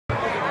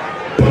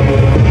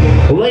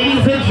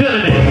Ladies and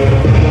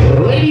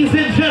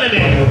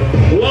gentlemen,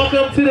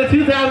 welcome to the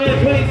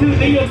 2022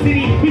 New York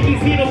City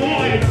Kiki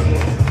Awards.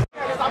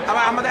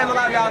 I'm gonna end the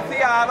live, y'all. See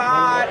y'all.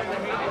 Bye.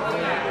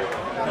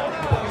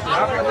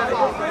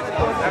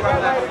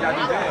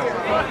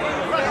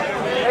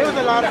 It was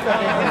a lot of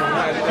stuff.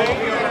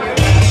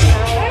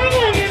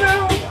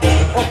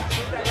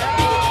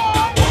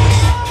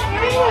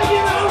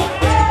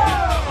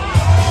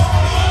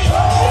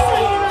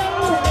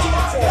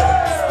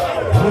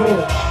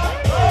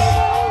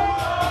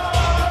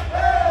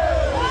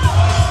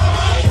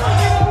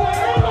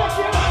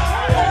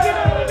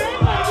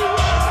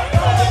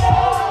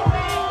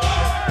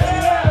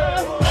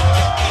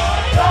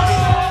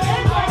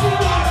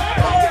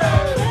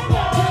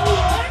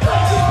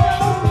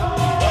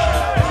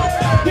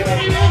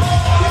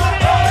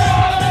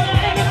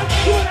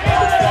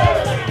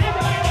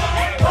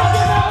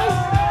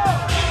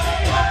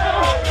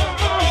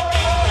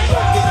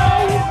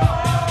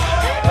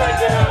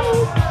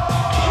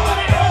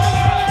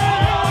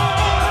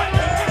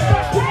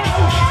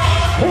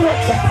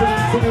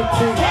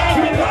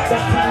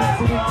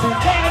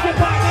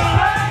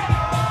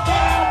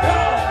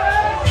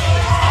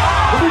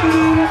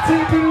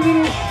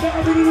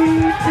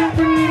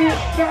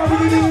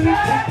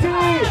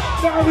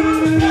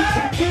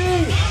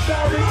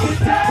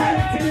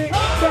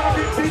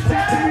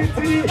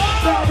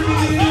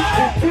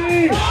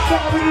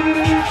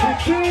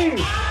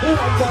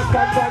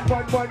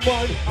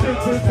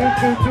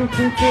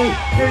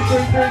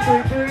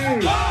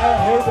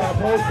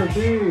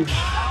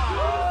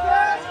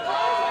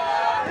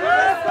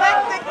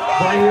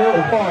 Right here,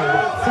 1,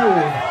 2.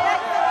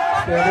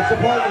 Stand with your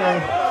partner.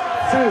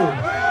 2,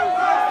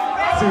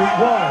 2,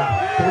 1,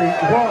 3,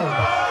 1,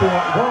 4,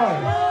 1,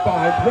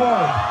 5,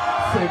 1,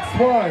 6,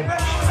 1,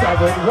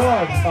 7,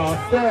 1.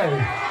 Stay.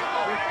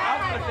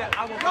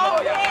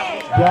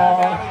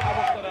 Y'all,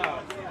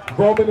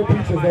 Roman and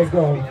Peaches, let's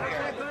go.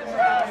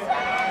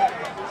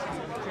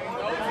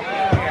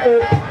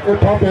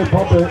 Pump it,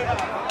 pump it.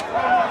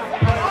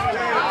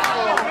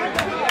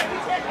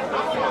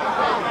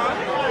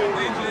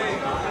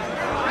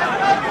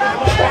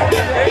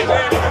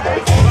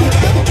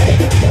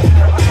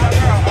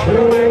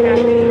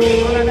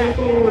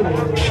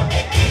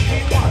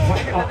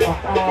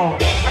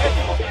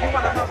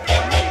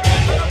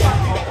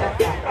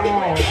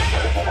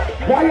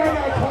 Why y'all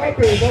not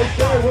clapping? No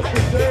say, what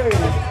you say?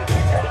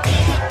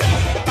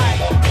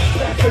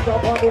 Sit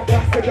up on it,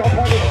 sit up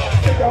on it,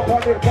 sit up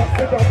on it,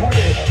 sit up on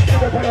it,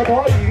 sit up on the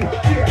body,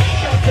 yeah,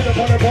 sit up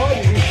on the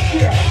body,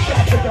 yeah,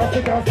 sit down,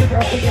 sit down, sit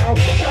down, sit down,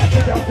 sit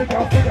down, sit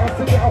down, sit down,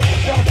 sit down,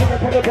 sit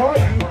up on the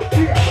body,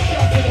 yeah,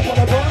 sit up on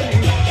the body,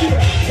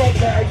 yeah, don't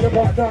tag your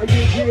partner,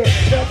 you hear,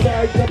 don't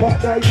tag your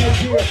partner, you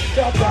hear,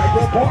 don't tag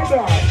your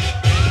partner,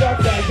 don't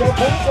tag your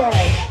partner.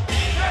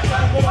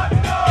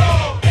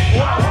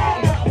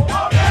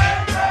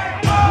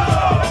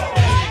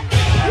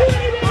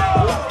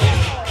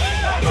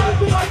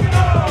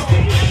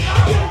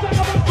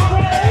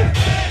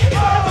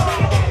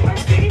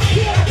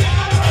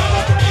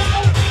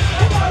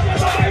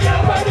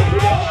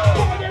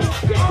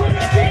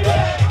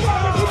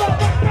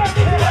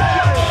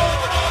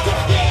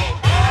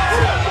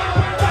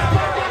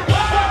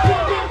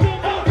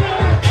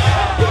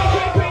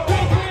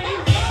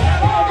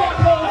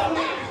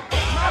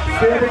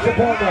 Stand with your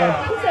partner.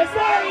 Who said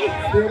sorry?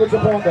 Stand with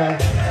your partner.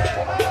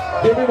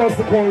 Give me one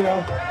Sequoia.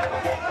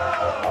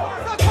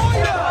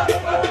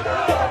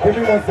 Give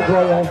me one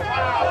Sequoia.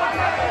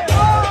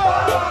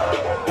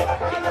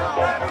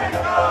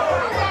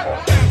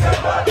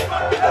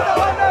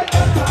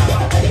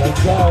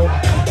 Let's go.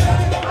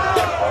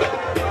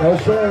 No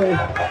shade.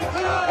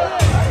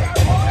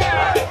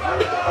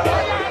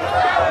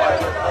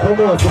 Come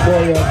on,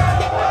 Sequoia.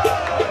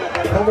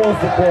 Come on,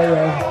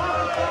 Sequoia.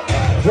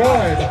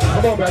 Run.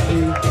 Come on,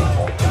 Becky.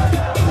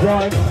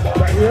 Run.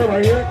 Right here,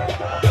 right here.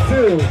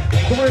 2,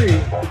 3,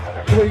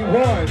 3,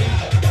 1,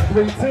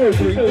 3, 2,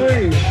 3,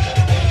 3,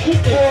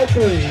 4,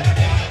 3,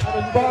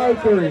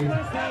 5, 3,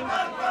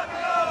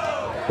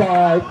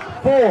 5,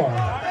 4,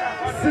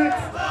 6,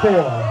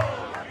 4,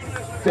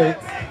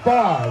 6,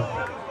 5,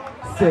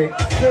 6,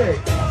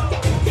 6.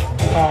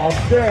 All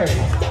day.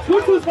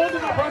 Tutu's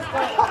holding my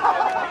breastplate.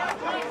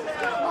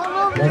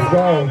 Let's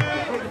go.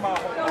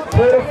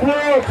 Clear the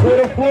floor, clear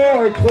the floor,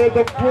 clear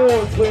the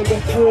floor, clear the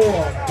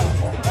floor.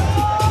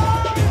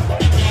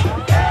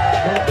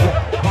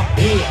 Hot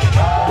here,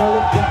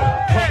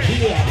 hot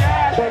here,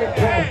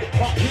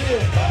 hot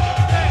here.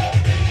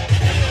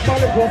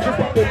 Money was the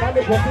something,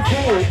 money was the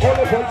tool. All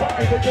the boys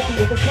talking, they just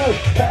use the school.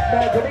 That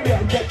man, go me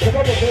and get to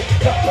know with it.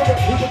 That man,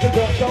 who was the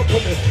girl, don't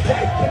put it.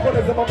 Right, keep on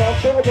it in my mouth,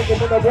 so I'm going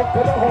to walk to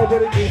the hole,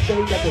 but it ain't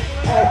saying nothing.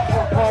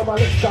 My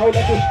lips down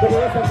like this, the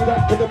rest of it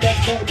up to the back,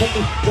 man, come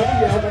me. Let me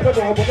yell, I don't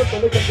know, I'm going to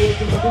tell it, I'm going to do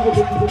it, I'm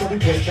going to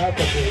break out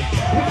the thing.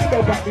 What you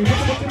know about me, what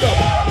you know?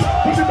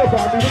 What you know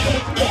about me,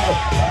 what you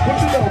know? What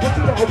you know, what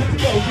you know, what you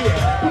know, yeah.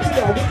 What you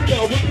know, what you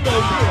know, what you know,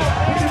 yeah.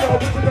 What you know,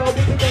 what you know,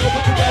 what you know,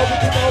 what you know, what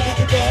you know, what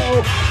you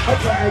know. I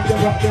tried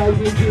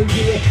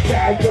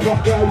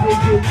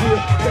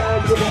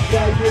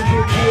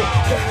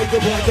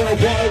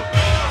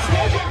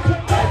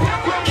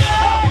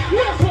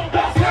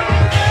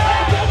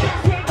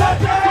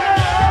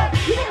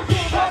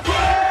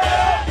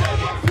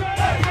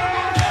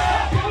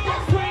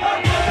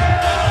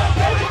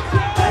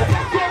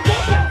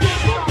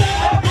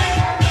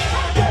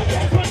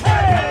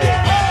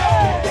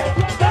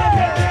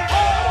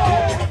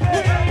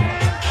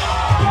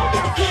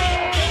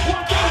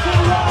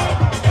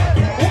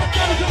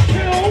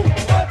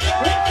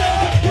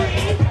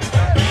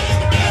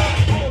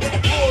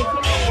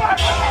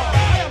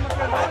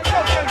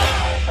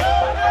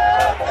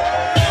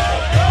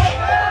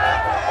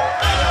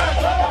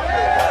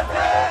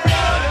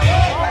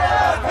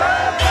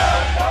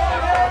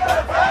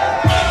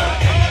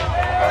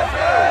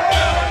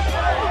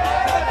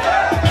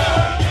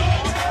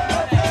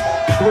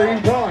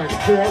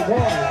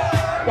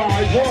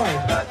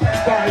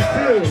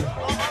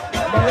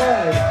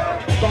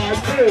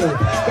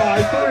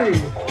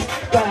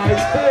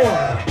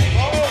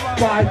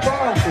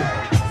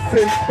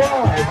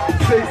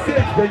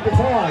Break the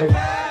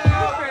tie.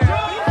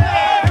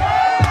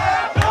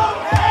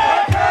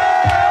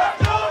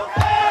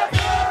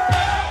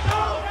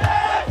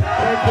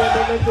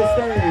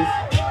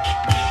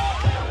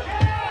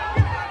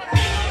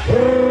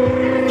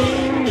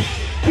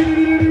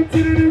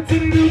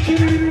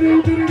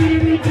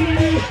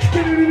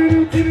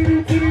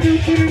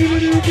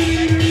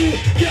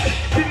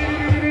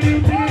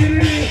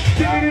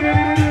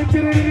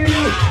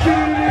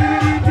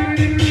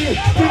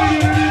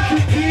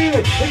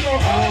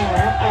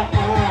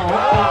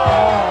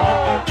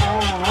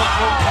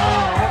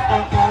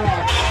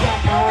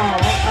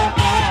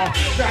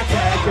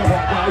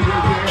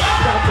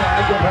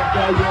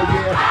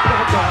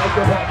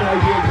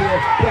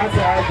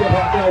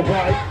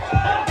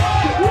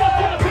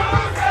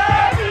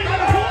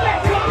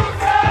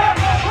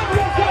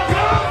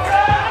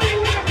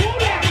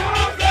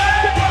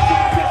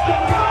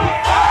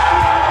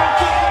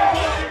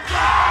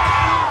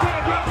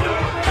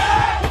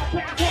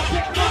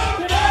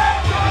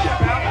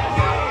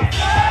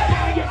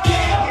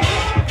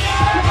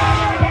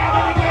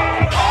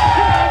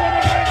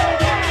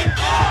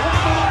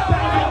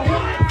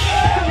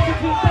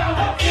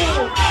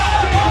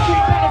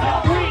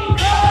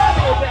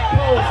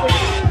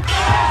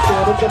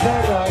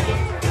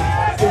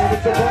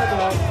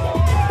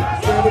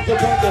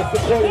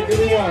 Sequoia, give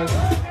me one.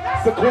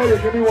 Sequoia,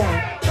 give me one.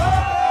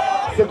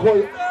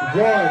 Sequoia,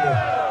 1,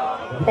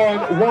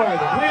 1, 1,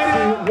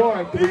 2,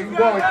 1, 3, 1,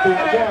 4,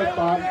 1,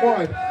 5,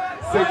 1,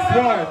 6,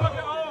 1,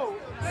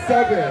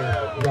 7.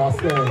 Y'all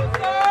stay.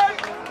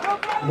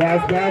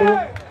 Last battle.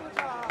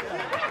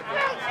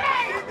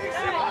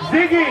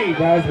 Ziggy.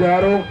 Last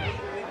battle.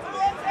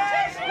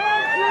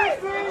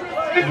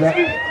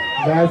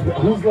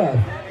 Who's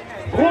left?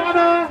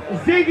 Quana,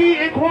 Ziggy,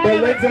 and Quana.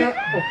 Belinda.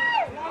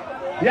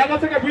 Y'all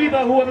gonna take a breather.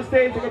 Who on the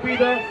stage? Take a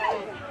breather.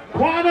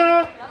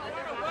 Quana,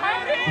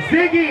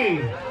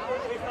 Ziggy.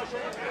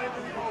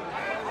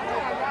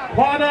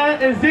 Quana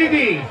and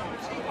Ziggy.